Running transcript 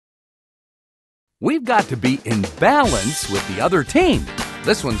We've got to be in balance with the other team.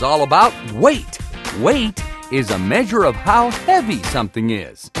 This one's all about weight. Weight is a measure of how heavy something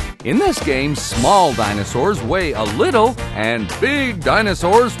is. In this game, small dinosaurs weigh a little and big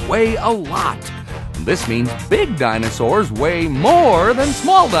dinosaurs weigh a lot. This means big dinosaurs weigh more than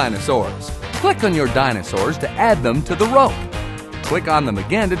small dinosaurs. Click on your dinosaurs to add them to the rope. Click on them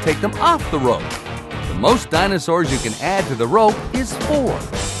again to take them off the rope. The most dinosaurs you can add to the rope is 4.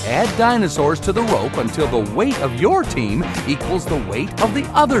 Add dinosaurs to the rope until the weight of your team equals the weight of the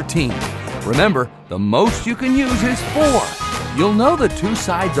other team. Remember, the most you can use is 4. You'll know the two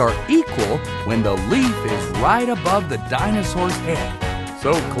sides are equal when the leaf is right above the dinosaur's head.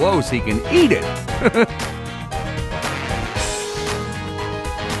 So close he can eat it.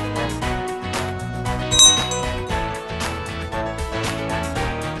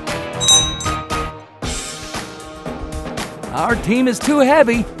 Our team is too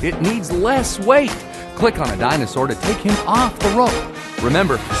heavy. It needs less weight. Click on a dinosaur to take him off the rope.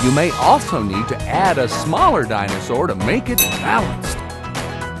 Remember, you may also need to add a smaller dinosaur to make it balanced.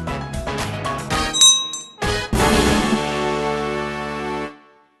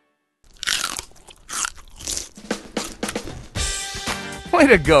 Way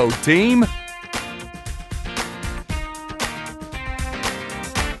to go, team!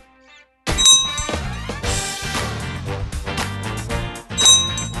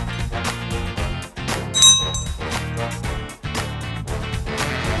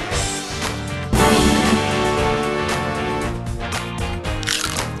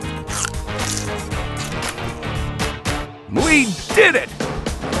 We did it!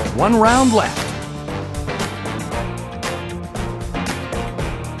 One round left.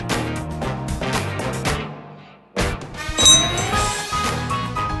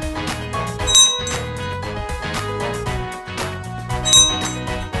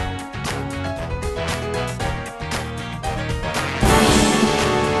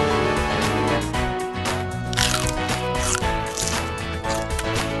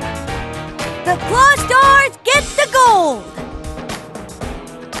 The Claw Stars get the gold!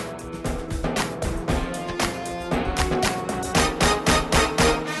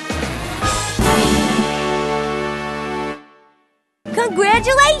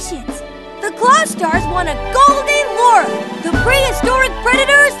 Congratulations! The Claw Stars won a golden laurel! The prehistoric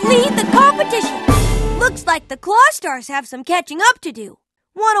predators lead the competition! Looks like the Claw Stars have some catching up to do.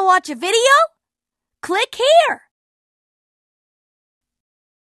 Want to watch a video? Click here!